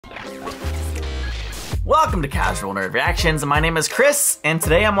Welcome to Casual Nerd Reactions. My name is Chris, and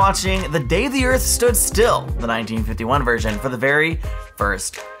today I'm watching The Day the Earth Stood Still, the 1951 version, for the very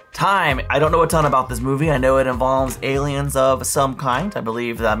first time. I don't know a ton about this movie. I know it involves aliens of some kind. I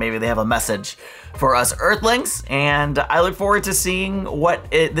believe that maybe they have a message for us Earthlings, and I look forward to seeing what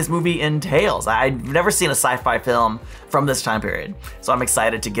this movie entails. I've never seen a sci-fi film from this time period, so I'm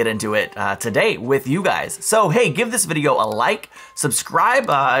excited to get into it today with you guys. So hey, give this video a like, subscribe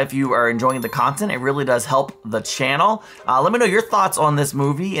if you are enjoying the content. It really does help the channel. Let me know your thoughts on this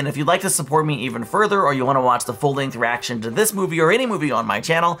movie, and if you'd like to support me even further, or you want to watch the full-length reaction to this movie or any movie on my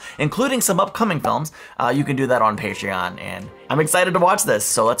channel, including some upcoming films, you can do that on Patreon, and I'm excited to watch this,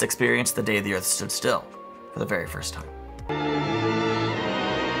 so let's experience The Day the Earth Stood Still for the very first time.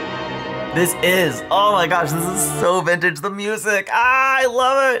 This is, oh my gosh, this is so vintage, the music. I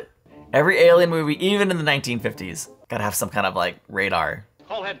love it. Every alien movie, even in the 1950s, gotta have some kind of like radar.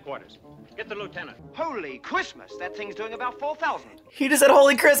 Call headquarters. Get the lieutenant. Holy Christmas, that thing's doing about 4,000. He just said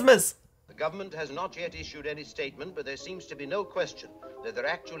Holy Christmas. The government has not yet issued any statement, but there seems to be no question that there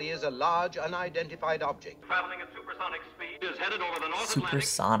actually is a large unidentified object. Traveling at supersonic speed is headed over the North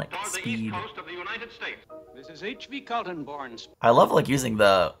Supersonic Atlantic toward the speed. east coast of the United States. This is H.V. Kaltenborn. I love like using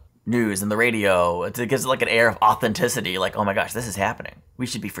the news and the radio. It gives it like an air of authenticity. Like, oh my gosh, this is happening. We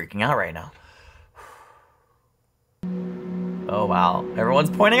should be freaking out right now. Oh wow,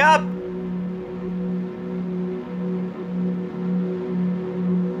 everyone's pointing up.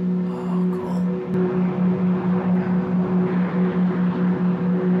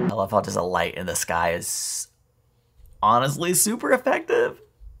 I love how just a light in the sky is honestly super effective.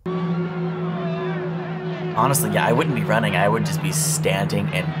 Honestly, yeah, I wouldn't be running. I would just be standing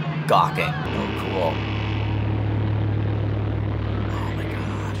and gawking. Oh, cool. Oh my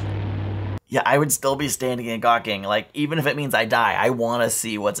gosh. Yeah, I would still be standing and gawking. Like, even if it means I die, I want to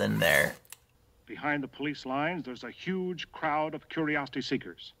see what's in there. Behind the police lines, there's a huge crowd of curiosity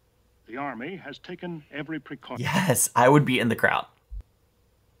seekers. The Army has taken every precaution. Yes, I would be in the crowd.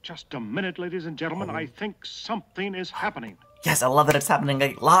 Just a minute, ladies and gentlemen. I think something is happening. Yes, I love that it's happening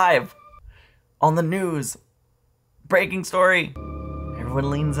like live on the news. Breaking story. Everyone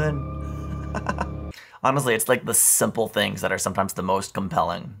leans in. Honestly, it's like the simple things that are sometimes the most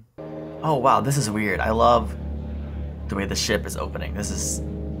compelling. Oh wow, this is weird. I love the way the ship is opening. This is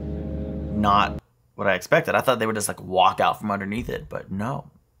not what I expected. I thought they would just like walk out from underneath it, but no.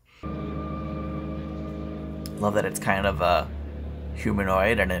 Love that it's kind of a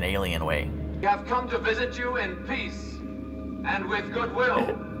humanoid in an alien way. We have come to visit you in peace and with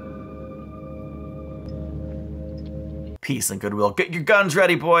goodwill. Peace and goodwill. Get your guns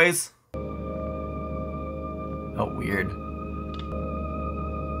ready, boys. Oh, weird.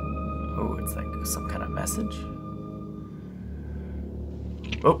 Oh, it's like some kind of message.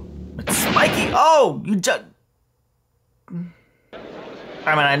 Oh, it's Mikey. Oh, you just... I mean,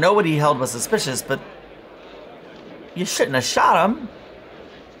 I know what he held was suspicious, but you shouldn't have shot him.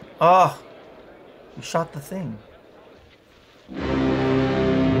 Oh, you shot the thing.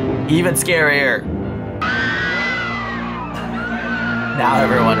 Even scarier. Now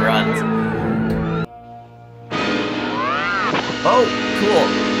everyone runs. Oh, cool.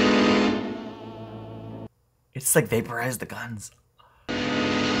 It's like vaporized the guns.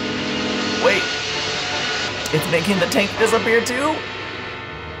 Wait, it's making the tank disappear too?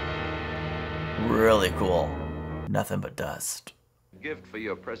 Really cool. Nothing but dust. Gift for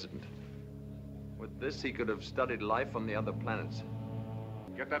your president. With this, he could have studied life on the other planets.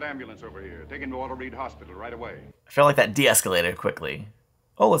 Get that ambulance over here. Take him to Walter Reed Hospital right away. I feel like that de-escalated quickly.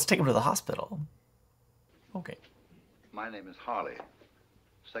 Oh, let's take him to the hospital. Okay. My name is Harley,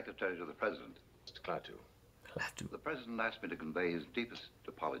 Secretary to the President. Mr. Klaatu. The President asked me to convey his deepest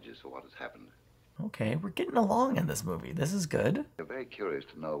apologies for what has happened. Okay, we're getting along in this movie. This is good. We're very curious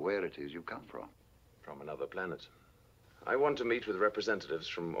to know where it is you come from. From another planet. I want to meet with representatives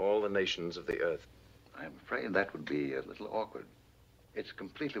from all the nations of the Earth. I'm afraid that would be a little awkward. It's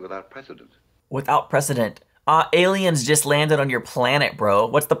completely without precedent. Without precedent. Aliens just landed on your planet, bro.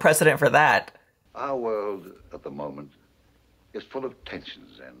 What's the precedent for that? Our world at the moment is full of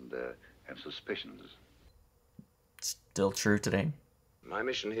tensions and suspicions. Still true today. My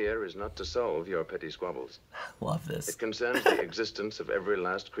mission here is not to solve your petty squabbles. Love this. It concerns the existence of every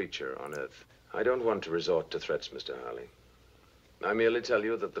last creature on Earth. I don't want to resort to threats, Mr. Harley. I merely tell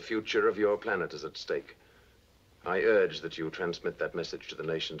you that the future of your planet is at stake. I urge that you transmit that message to the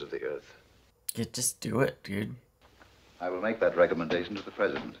nations of the Earth. Yeah, just do it, dude. I will make that recommendation to the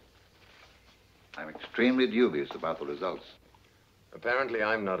President. I'm extremely dubious about the results. Apparently,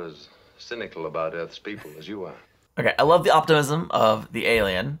 I'm not as cynical about Earth's people as you are. Okay, I love the optimism of the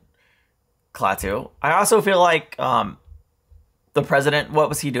alien. Klaatu. I also feel like the president, what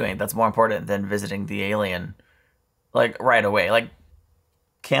was he doing that's more important than visiting the alien, like, right away? Like,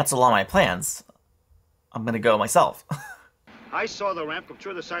 cancel all my plans. I'm gonna go myself. I saw the ramp come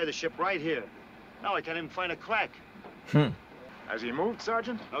through the side of the ship right here. Now I can't even find a crack. Has he moved,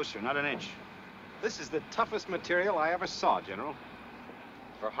 Sergeant? No, sir, not an inch. This is the toughest material I ever saw, General.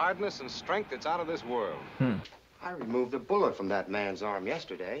 For hardness and strength, it's out of this world. I removed a bullet from that man's arm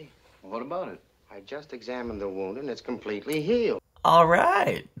yesterday. What about it? I just examined the wound, and it's completely healed. All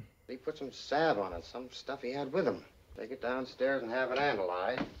right. He put some salve on it, some stuff he had with him. Take it downstairs and have it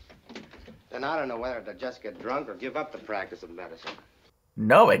analyzed. Then I don't know whether to just get drunk or give up the practice of medicine.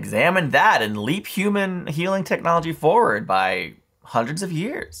 No, examine that and leap human healing technology forward by hundreds of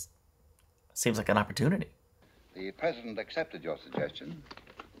years. Seems like an opportunity. The president accepted your suggestion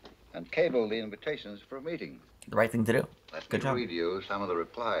and cabled the invitations for a meeting. The right thing to do. Let Good me job. read you some of the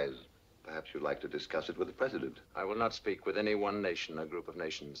replies. Perhaps you'd like to discuss it with the president. I will not speak with any one nation or group of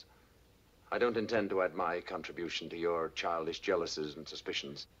nations. I don't intend to add my contribution to your childish jealousies and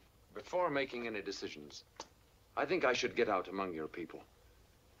suspicions. Before making any decisions, I think I should get out among your people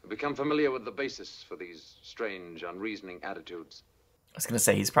and become familiar with the basis for these strange, unreasoning attitudes. I was gonna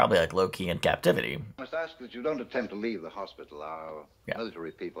say he's probably like low-key in captivity. I must ask that you don't attempt to leave the hospital. Our Yeah.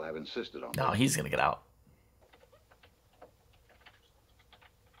 military people have insisted on No, this. he's gonna get out.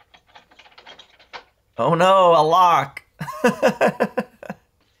 Oh no, a lock!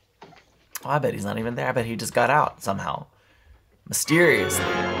 Oh, I bet he's not even there. I bet he just got out somehow. Mysteriously.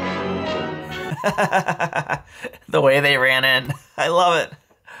 The way they ran in. I love it.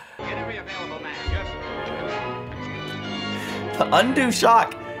 Get every available man, yes? The undue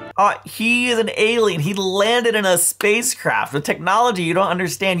shock. He is an alien. He landed in a spacecraft with technology you don't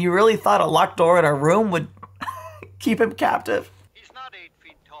understand. You really thought a locked door in a room would keep him captive? He's not 8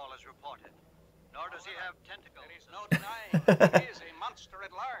 feet tall as reported, nor does he have tentacles. There's no denying he is a monster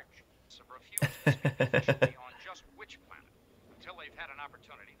at large. So refuse to speak officially on just which planet until they've had an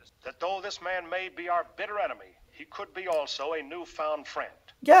opportunity to... That though this man may be our bitter enemy, he could be also a newfound friend.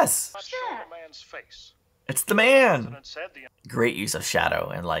 Yes, Not show the man's face. it's the man. President said the Great use of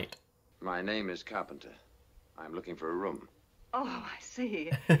shadow and light. My name is Carpenter. I'm looking for a room. Oh, I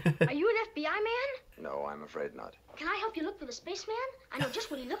see. Are you an FBI man? No, I'm afraid not. Can I help you look for the spaceman? I know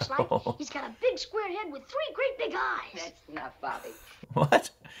just what he looks like. He's got a big square head with 3 great big eyes. That's enough, Bobby. What?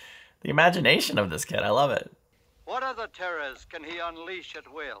 The imagination of this kid. I love it. What other terrors can he unleash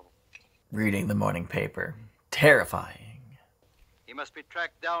at will? Reading the morning paper. Terrifying. He must be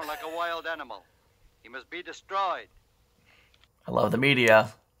tracked down like a wild animal. He must be destroyed. I love the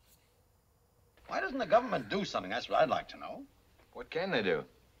media. Why doesn't the government do something? That's what I'd like to know. What can they do?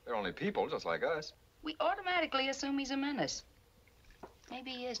 They're only people just like us. We automatically assume he's a menace.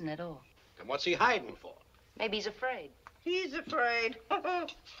 Maybe he isn't at all. Then what's he hiding for? Maybe he's afraid. He's afraid. Well,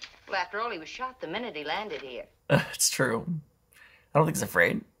 after all, he was shot the minute he landed here. It's true. I don't think he's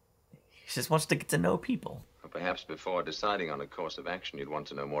afraid. He just wants to get to know people. Or perhaps before deciding on a course of action, you'd want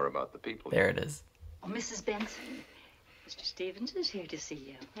to know more about the people. There it is. Oh, Mrs. Benson, Mr. Stevens is here to see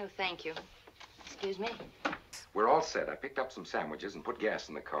you. No, thank you. Excuse me. We're all set. I picked up some sandwiches and put gas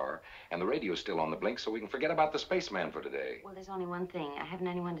in the car, and the radio's still on the blink, so we can forget about the spaceman for today. Well, there's only one thing. I haven't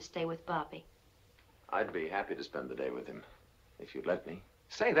anyone to stay with Bobby. I'd be happy to spend the day with him, if you'd let me.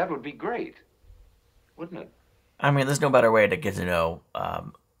 Say, that would be great. Wouldn't it? I mean, there's no better way to get to know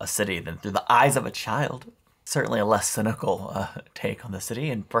a city than through the eyes of a child. Certainly a less cynical take on the city,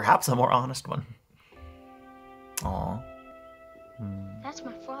 and perhaps a more honest one. Aww. That's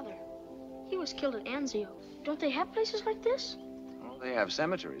my father. He was killed at Anzio. Don't they have places like this? Well, they have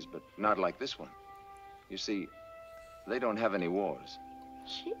cemeteries, but not like this one. You see, they don't have any wars.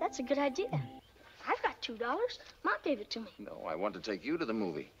 Gee, that's a good idea. I've got $2. Mom gave it to me. No, I want to take you to the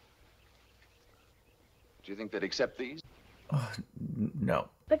movie. Do you think they'd accept these? No.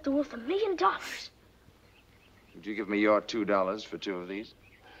 Bet they're worth $1 million. Would you give me your $2 for 2 of these?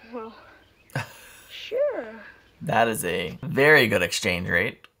 Well, sure. That is a very good exchange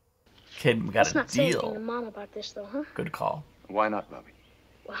rate. Kid got Let's a not say anything to deal. Mom about this, though, huh? Good call. Why not, Bobby?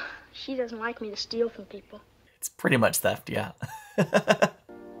 Well, she doesn't like me to steal from people. It's pretty much theft, yeah.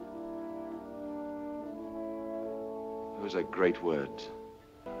 Those are great words.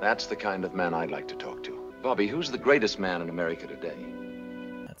 That's the kind of man I'd like to talk to. Bobby, who's the greatest man in America today?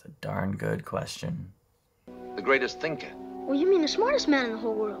 That's a darn good question. The greatest thinker? Well, you mean the smartest man in the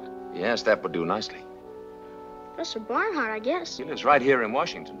whole world? Yes, that would do nicely. Professor Barnhart, I guess. He lives right here in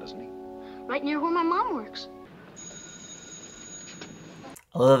Washington, doesn't he? Right near where my mom works.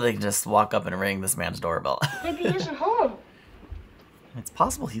 I love that they can just walk up and ring this man's doorbell. Maybe he isn't home. It's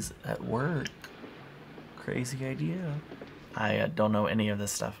possible he's at work. Crazy idea. I don't know any of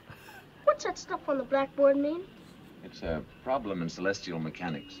this stuff. What's that stuff on the blackboard mean? It's a problem in celestial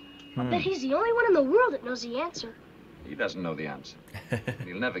mechanics. I bet he's the only one in the world that knows the answer. He doesn't know the answer.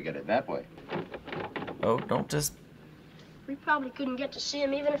 He'll never get it that way. Oh, don't just... We probably couldn't get to see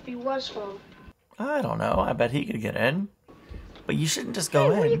him even if he was home. I don't know. I bet he could get in. But you shouldn't just go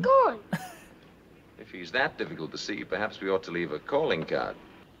in. Where are you going? If he's that difficult to see, perhaps we ought to leave a calling card.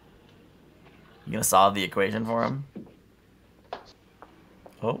 You gonna solve the equation for him?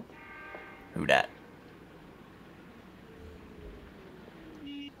 Oh. Who dat?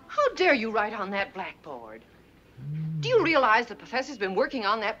 How dare you write on that blackboard? Do you realize the professor's been working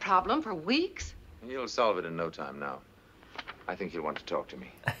on that problem for weeks? He'll solve it in no time now. I think he'll want to talk to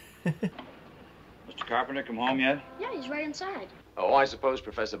me. Mr. Carpenter come home yet? Yeah, he's right inside. Oh, I suppose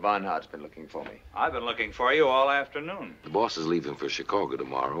Professor Barnhart's been looking for me. I've been looking for you all afternoon. The boss is leaving for Chicago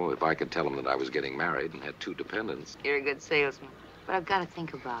tomorrow. If I could tell him that I was getting married and had 2 dependents. You're a good salesman, but I've got to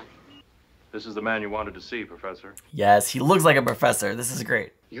think about it. This is the man you wanted to see, Professor. Yes, he looks like a professor. This is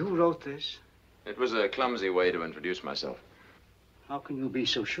great. You wrote this? It was a clumsy way to introduce myself. How can you be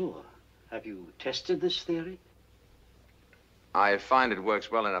so sure? Have you tested this theory? I find it works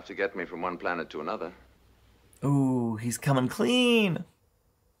well enough to get me from one planet to another. Ooh, he's coming clean.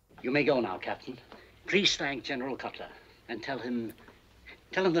 You may go now, Captain. Please thank General Cutler and tell him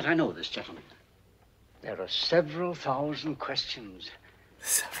that I know this gentleman. There are several thousand questions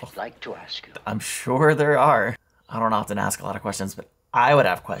I'd like to ask you. I'm sure there are. I don't often ask a lot of questions, but I would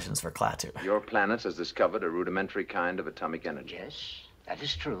have questions for Klaatu. Your planet has discovered a rudimentary kind of atomic energy. Yes, that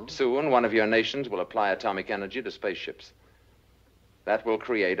is true. Soon, one of your nations will apply atomic energy to spaceships. That will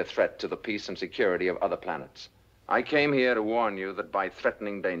create a threat to the peace and security of other planets. I came here to warn you that by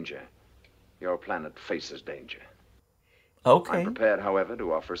threatening danger, your planet faces danger. Okay. I'm prepared, however,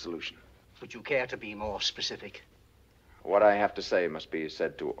 to offer a solution. Would you care to be more specific? What I have to say must be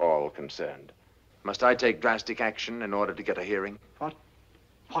said to all concerned. Must I take drastic action in order to get a hearing?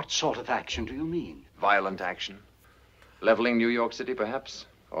 What sort of action do you mean? Violent action. Leveling New York City, perhaps?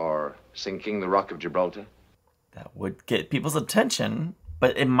 Or sinking the Rock of Gibraltar? That would get people's attention,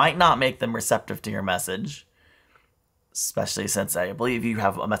 but it might not make them receptive to your message. Especially since I believe you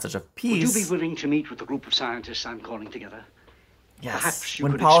have a message of peace. Would you be willing to meet with the group of scientists I'm calling together? Yes. Perhaps you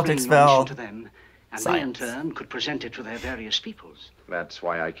When could politics explain your fell, mission to them, and science. they in turn could present it to their various peoples. That's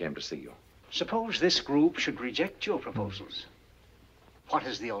why I came to see you. Suppose this group should reject your proposals. What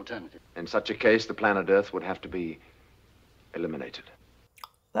is the alternative? In such a case, the planet Earth would have to be eliminated.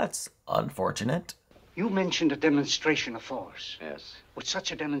 That's unfortunate. You mentioned a demonstration of force. Yes. Would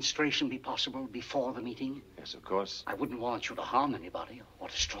such a demonstration be possible before the meeting? Yes, of course. I wouldn't want you to harm anybody or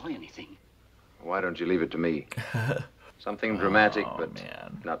destroy anything. Why don't you leave it to me? Something dramatic, Oh, but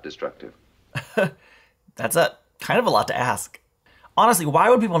man. not destructive. That's a kind of a lot to ask. Honestly, why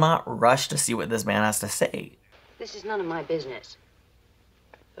would people not rush to see what this man has to say? This is none of my business.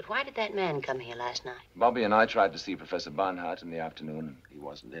 But why did that man come here last night? Bobby and I tried to see Professor Barnhart in the afternoon, and he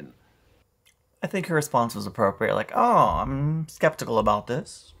wasn't in. I think her response was appropriate. Like, oh, I'm skeptical about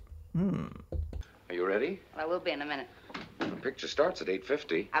this. Are you ready? Well, I will be in a minute. The picture starts at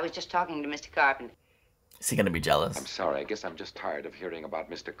 8:50. I was just talking to Mr. Carpenter. Is he going to be jealous? I'm sorry. I guess I'm just tired of hearing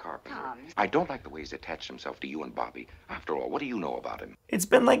about Mr. Carpenter. Oh, I don't like the way he's attached himself to you and Bobby. After all, what do you know about him? It's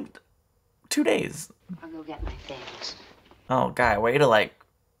been like 2 days. I'll go get my things. Oh, guy, way to like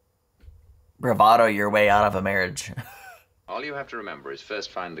bravado your way out of a marriage. All you have to remember is first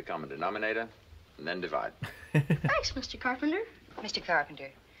find the common denominator, and then divide. Thanks, Mr. Carpenter. Mr.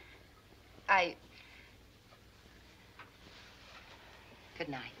 Carpenter, Good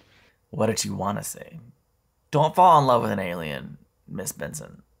night. What did you want to say? Don't fall in love with an alien, Miss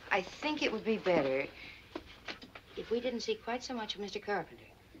Benson. I think it would be better if we didn't see quite so much of Mr. Carpenter.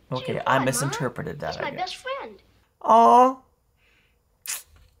 Okay, Gee, I why, misinterpreted Mom? that. He's my I best guess. friend. Aw.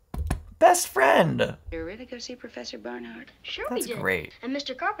 Best friend. You're really going to see Professor Barnhart? Sure That's we did. great. And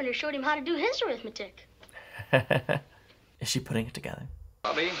Mr. Carpenter showed him how to do his arithmetic. Is she putting it together?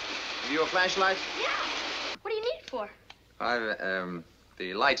 Bobby, have you a flashlight? Yeah. What do you need it for?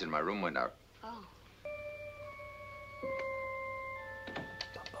 The light in my room went out. Oh.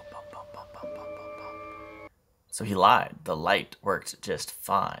 So he lied. The light worked just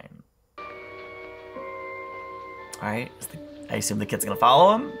fine. Alright, I assume the kid's gonna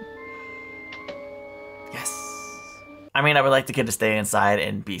follow him? Yes. I mean, I would like the kid to stay inside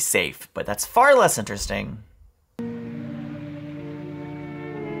and be safe, but that's far less interesting.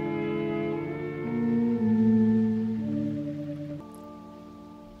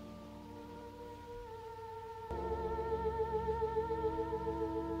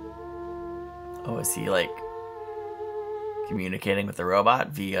 Oh, is he like communicating with the robot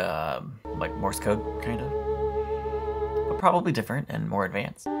via like Morse code, kind of? But probably different and more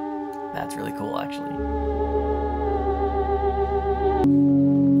advanced. That's really cool, actually.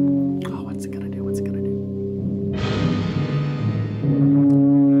 Oh, what's it gonna do? What's it gonna do?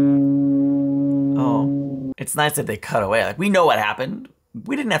 Oh, it's nice that they cut away. Like, we know what happened.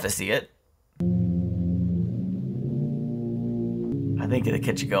 We didn't have to see it. I think the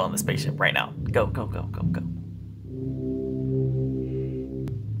kid should go on the spaceship right now. Go, go, go, go, go.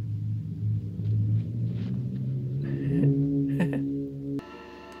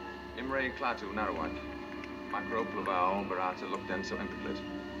 Imre Klatu Narawat. Macro Pluvao Barata Lukdenso Implicit.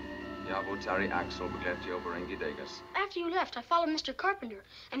 Yabu Tari Axel Bugletio Berengi Degas. After you left, I followed Mr. Carpenter.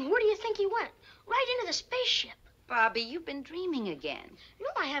 And where do you think he went? Right into the spaceship. Bobby, you've been dreaming again. No,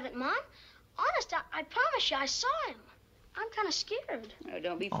 I haven't, Mom. Honest, I promise you I saw him. I'm kind of scared. Oh,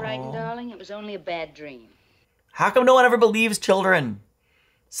 don't be frightened, darling. It was only a bad dream. How come no one ever believes children?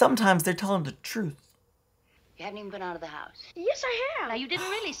 Sometimes they're telling the truth. You haven't even been out of the house. Yes, I have. Now, you didn't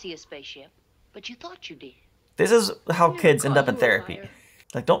really see a spaceship, but you thought you did. This is how kids end up in therapy.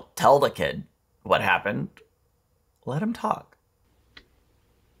 Like, don't tell the kid what happened. Let him talk.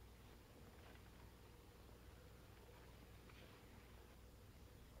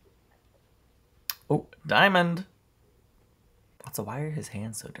 Oh, Diamond. So why are his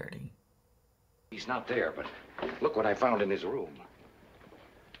hands so dirty? He's not there, but look what I found in his room.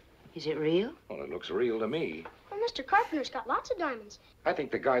 Is it real? Well, it looks real to me. Well, Mr. Carpenter's got lots of diamonds. I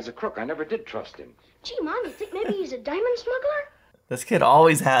think the guy's a crook. I never did trust him. Gee, Mom, you think maybe he's a diamond smuggler? This kid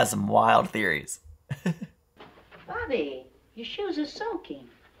always has some wild theories. Bobby, your shoes are soaking.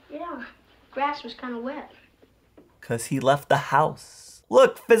 Yeah, grass was kind of wet. 'Cause he left the house.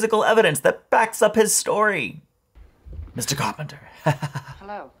 Look, physical evidence that backs up his story. Mr. Carpenter.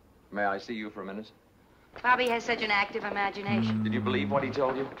 Hello. May I see you for a minute? Bobby has such an active imagination. Did you believe what he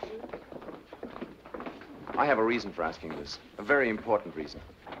told you? I have a reason for asking this. A very important reason.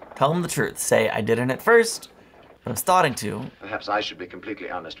 Tell him the truth. Say, I didn't at first, but I'm starting to. Perhaps I should be completely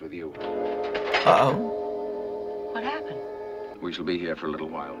honest with you. Uh-oh. What happened? We shall be here for a little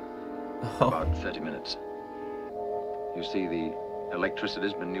while. Oh. About 30 minutes. You see, the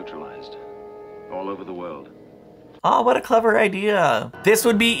electricity's been neutralized. All over the world. Oh, what a clever idea. This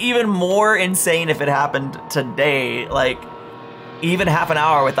would be even more insane if it happened today. Like, even half an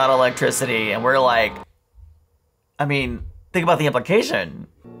hour without electricity, and we're like, I mean, think about the implication.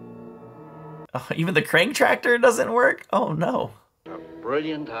 Oh, even the crank tractor doesn't work? Oh, no. A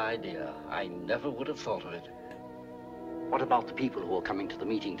brilliant idea. I never would have thought of it. What about the people who are coming to the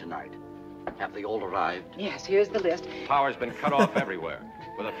meeting tonight? Have they all arrived? Yes, here's the list. Power's been cut off everywhere,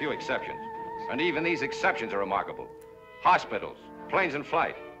 with a few exceptions. And even these exceptions are remarkable. Hospitals, planes in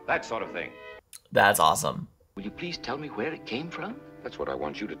flight, that sort of thing. That's awesome. Will you please tell me where it came from? That's what I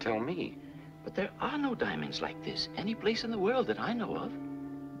want you to tell me. But there are no diamonds like this any place in the world that I know of.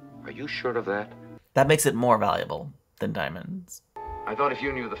 Are you sure of that? That makes it more valuable than diamonds. I thought if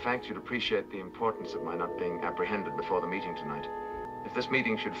you knew the facts, you'd appreciate the importance of my not being apprehended before the meeting tonight. If this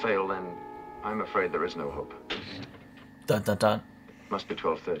meeting should fail, then I'm afraid there is no hope. Dun dun dun. Must be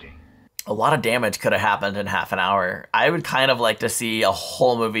 12:30. A lot of damage could have happened in half an hour. I would kind of like to see a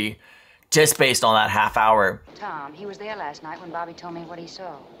whole movie just based on that half hour. Tom, he was there last night when Bobby told me what he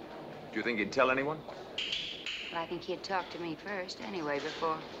saw. Do you think he'd tell anyone? Well, I think he'd talk to me first anyway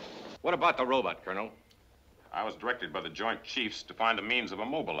before... What about the robot, Colonel? I was directed by the Joint Chiefs to find a means of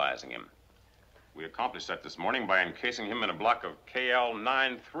immobilizing him. We accomplished that this morning by encasing him in a block of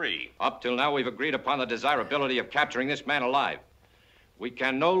KL-93. Up till now, we've agreed upon the desirability of capturing this man alive. We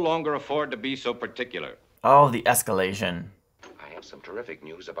can no longer afford to be so particular. Oh, the escalation. I have some terrific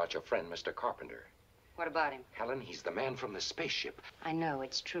news about your friend, Mr. Carpenter. What about him? Helen, he's the man from the spaceship. I know,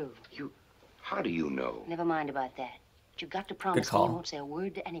 it's true. How do you know? Never mind about that. But you've got to promise me call. you won't say a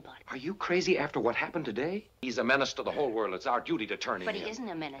word to anybody. Are you crazy after what happened today? He's a menace to the whole world. It's our duty to turn him But in. he isn't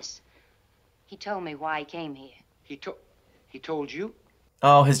a menace. He told me why he came here. He told you?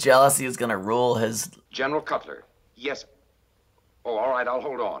 Oh, his jealousy is gonna rule his... General Cutler. Yes. Oh, all right, I'll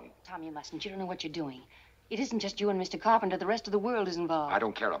hold on. Tom, you mustn't. You don't know what you're doing. It isn't just you and Mr. Carpenter. The rest of the world is involved. I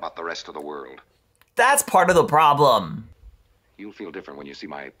don't care about the rest of the world. That's part of the problem. You'll feel different when you see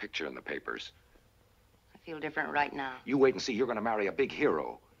my picture in the papers. I feel different right now. You wait and see. You're going to marry a big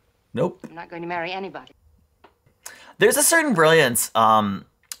hero. Nope. I'm not going to marry anybody. There's a certain brilliance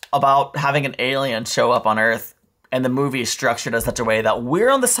about having an alien show up on Earth, and the movie is structured in such a way that we're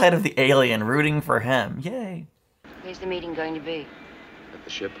on the side of the alien rooting for him. Yay. Where's the meeting going to be? At the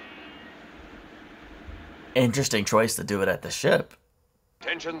ship. Interesting choice to do it at the ship.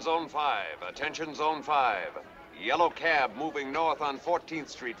 Attention Zone 5. Attention Zone 5. Yellow cab moving north on 14th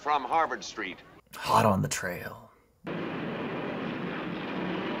Street from Harvard Street. Hot on the trail.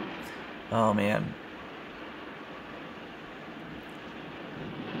 Oh, man.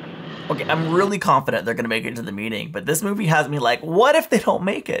 Okay, I'm really confident they're going to make it to the meeting, but this movie has me like, what if they don't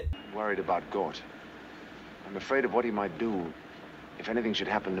make it? Worried about Gort. I'm afraid of what he might do. If anything should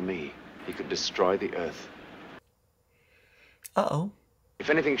happen to me, he could destroy the Earth. Uh-oh. If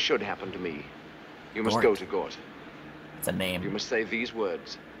anything should happen to me, you must go to Gort. It's a name. You must say these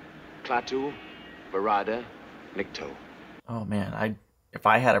words. Klaatu, Barada, Nikto. Oh, man. If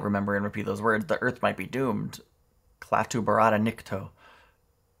I had to remember and repeat those words, the Earth might be doomed. Klaatu, Barada, Nikto.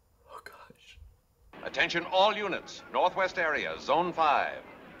 Attention all units. Northwest area, Zone 5.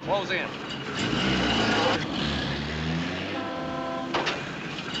 Close in.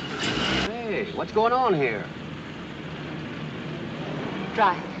 Hey, what's going on here?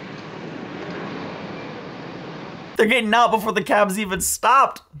 Drive. They're getting out before the cab's even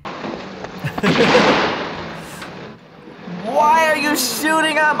stopped. Why are you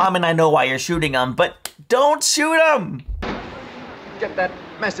shooting them? I mean, I know why you're shooting them, but don't shoot them. Get that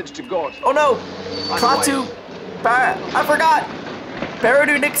message to Gort. Oh no! Klaatu! I forgot!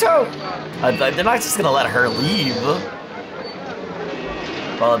 Baradu Nikto! They're not just gonna let her leave.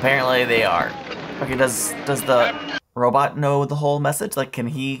 Well, apparently they are. Okay, does the robot know the whole message? Like, can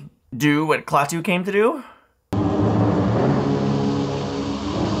he do what Klaatu came to do?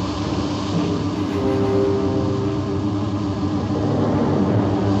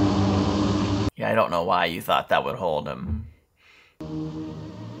 Yeah, I don't know why you thought that would hold him.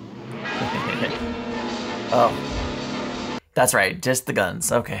 Oh. That's right, just the guns.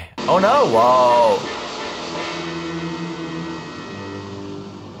 Okay. Oh no! Whoa!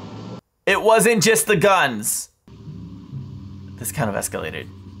 It wasn't just the guns! This kind of escalated.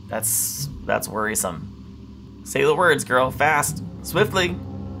 That's worrisome. Say the words, girl. Fast. Swiftly.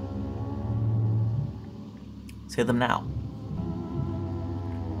 Say them now.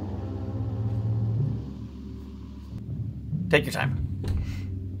 Take your time.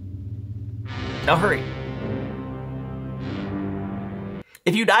 Now hurry.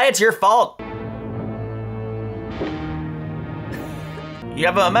 If you die, it's your fault. You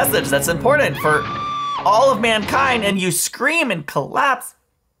have a message that's important for all of mankind and you scream and collapse.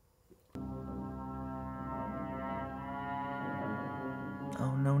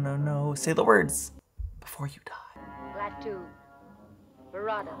 Oh, no, no, no. Say the words before you die. Klaatu,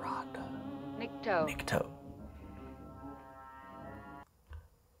 Barada, Nikto. Nikto.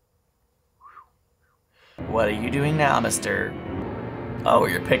 What are you doing now, mister? Oh,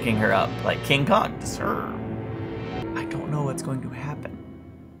 you're picking her up like King Kong. Sir. I don't know what's going to happen.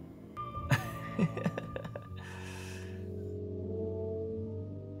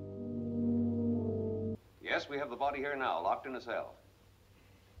 Yes, we have the body here now, locked in a cell.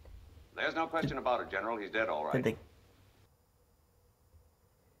 There's no question about it, General. He's dead, all right.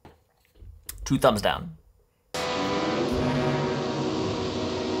 Two thumbs down.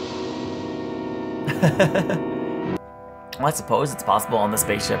 Well, I suppose it's possible on the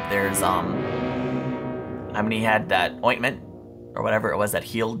spaceship there's, I mean, he had that ointment, or whatever it was that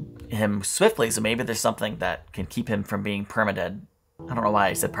healed him swiftly, so maybe there's something that can keep him from being permadead. I don't know why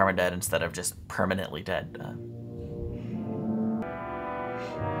I said permadead instead of just permanently dead.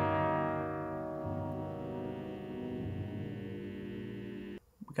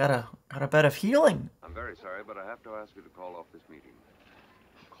 We got a bed of healing. I'm very sorry, but I have to ask you to call off this meeting.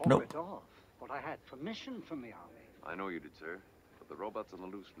 Call it off? But I had permission from the Army. I know you did, sir. But the robot's on the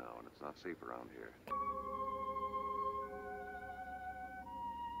loose now, and it's not safe around here.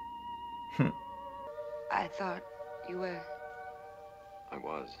 I thought you were... I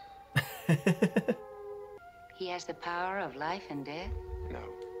was. He has the power of life and death? No.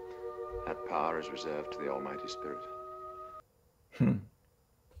 That power is reserved to the Almighty Spirit.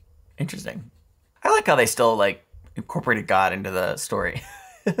 Interesting. I like how they still, like, incorporated God into the story.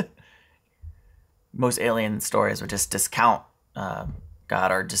 Most alien stories would just discount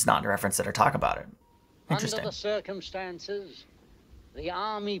God or just not reference it or talk about it. Interesting. Under the circumstances, the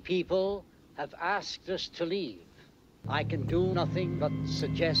Army people have asked us to leave. I can do nothing but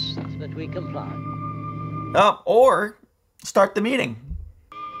suggest that we comply. Or start the meeting.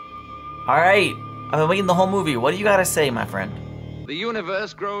 All right. I've been waiting the whole movie. What do you got to say, my friend? The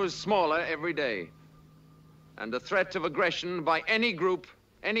universe grows smaller every day. And the threat of aggression by any group,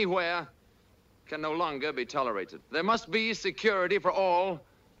 anywhere, can no longer be tolerated. There must be security for all,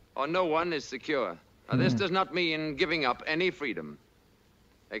 or no one is secure. Now, this does not mean giving up any freedom,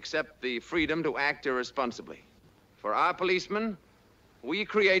 except the freedom to act irresponsibly. For our policemen, we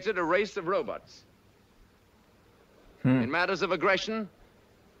created a race of robots. In matters of aggression,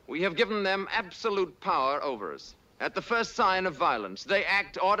 we have given them absolute power over us. At the first sign of violence, they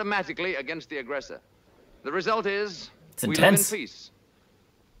act automatically against the aggressor. The result is we live in peace,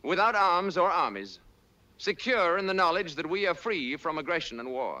 without arms or armies, secure in the knowledge that we are free from aggression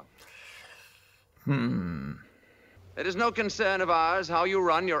and war. It is no concern of ours how you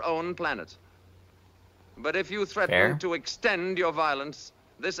run your own planet. But if you threaten to extend your violence,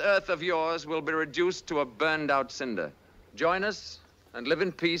 this Earth of yours will be reduced to a burned-out cinder. Join us and live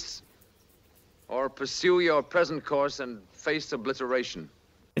in peace, or pursue your present course and face obliteration.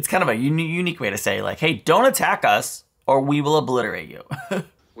 It's kind of a unique way to say, like, hey, don't attack us, or we will obliterate you.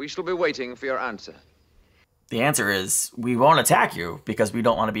 We shall be waiting for your answer. The answer is, we won't attack you because we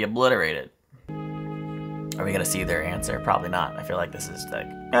don't want to be obliterated. Are we gonna see their answer? Probably not. I feel like this is like,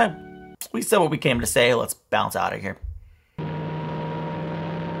 we said what we came to say, let's bounce out of here.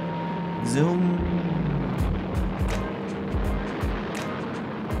 Zoom.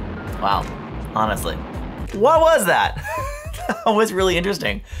 Wow, honestly. What was that? That was really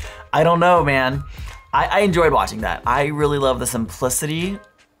interesting. I don't know, man. I enjoyed watching that. I really love the simplicity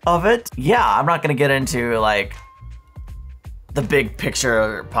of it. Yeah, I'm not gonna get into like the big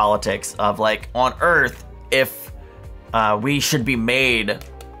picture politics of like on Earth, if we should be made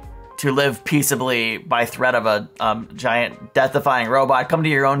to live peaceably by threat of a giant death-defying robot. Come to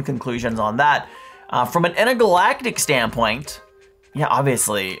your own conclusions on that. From an intergalactic standpoint, yeah,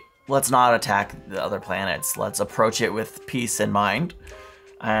 obviously, let's not attack the other planets. Let's approach it with peace in mind.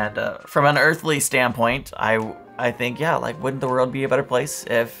 And from an earthly standpoint, I think, yeah, like, wouldn't the world be a better place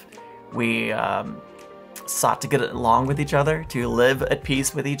if we sought to get along with each other, to live at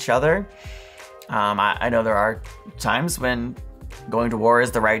peace with each other? I know there are times when going to war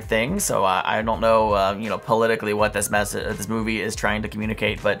is the right thing, so I don't know, you know, politically what this movie is trying to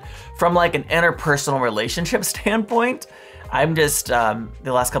communicate, but from like an interpersonal relationship standpoint, I'm just, the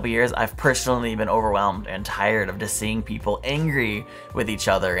last couple years, I've personally been overwhelmed and tired of just seeing people angry with each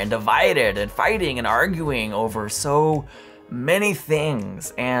other and divided and fighting and arguing over so many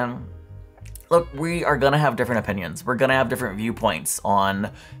things. And look, we are gonna have different opinions. We're gonna have different viewpoints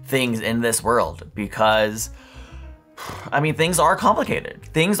on things in this world because, I mean, things are complicated.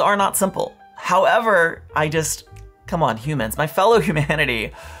 Things are not simple. However, come on, humans, my fellow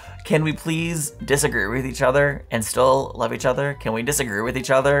humanity, can we please disagree with each other and still love each other? Can we disagree with each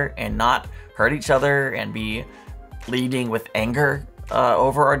other and not hurt each other and be leading with anger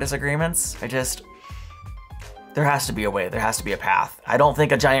over our disagreements? There has to be a way, there has to be a path. I don't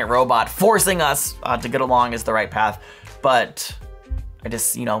think a giant robot forcing us to get along is the right path, but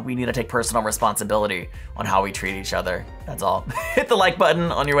you know, we need to take personal responsibility on how we treat each other. That's all. Hit the like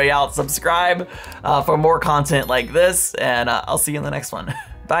button on your way out, subscribe for more content like this, and I'll see you in the next one.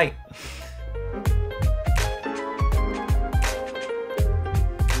 Bye.